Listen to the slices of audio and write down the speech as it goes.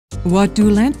What do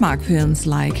landmark films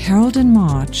like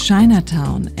Harold&Maude,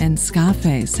 Chinatown, and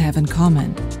Scarface have in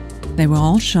common? They were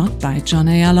all shot by John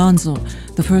A.Alonzo,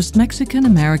 the first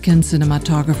Mexican-American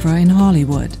cinematographer in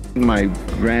Hollywood. My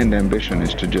grand ambition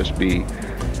is to just be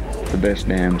the best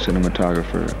damn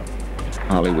cinematographer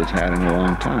Hollywood's had in a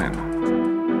long time.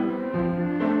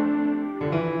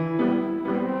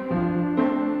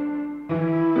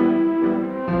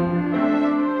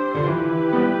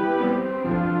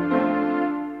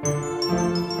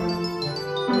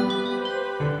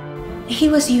 He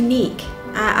was unique.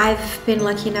 I've been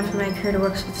lucky enough in my career to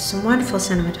work with some wonderful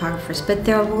cinematographers, but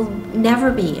there will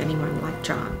never be anyone like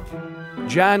John.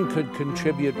 John could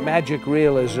contribute magic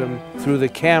realism through the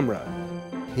camera.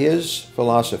 His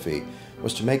philosophy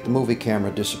was to make the movie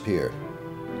camera disappear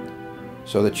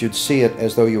so that you'd see it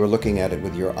as though you were looking at it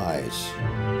with your eyes.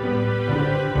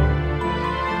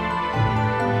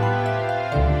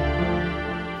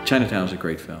 Chinatown is a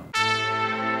great film.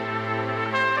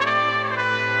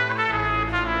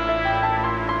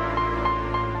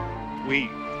 We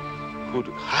could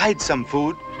hide some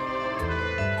food.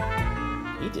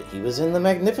 He did. He was in The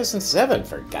Magnificent Seven,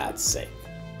 for God's sake.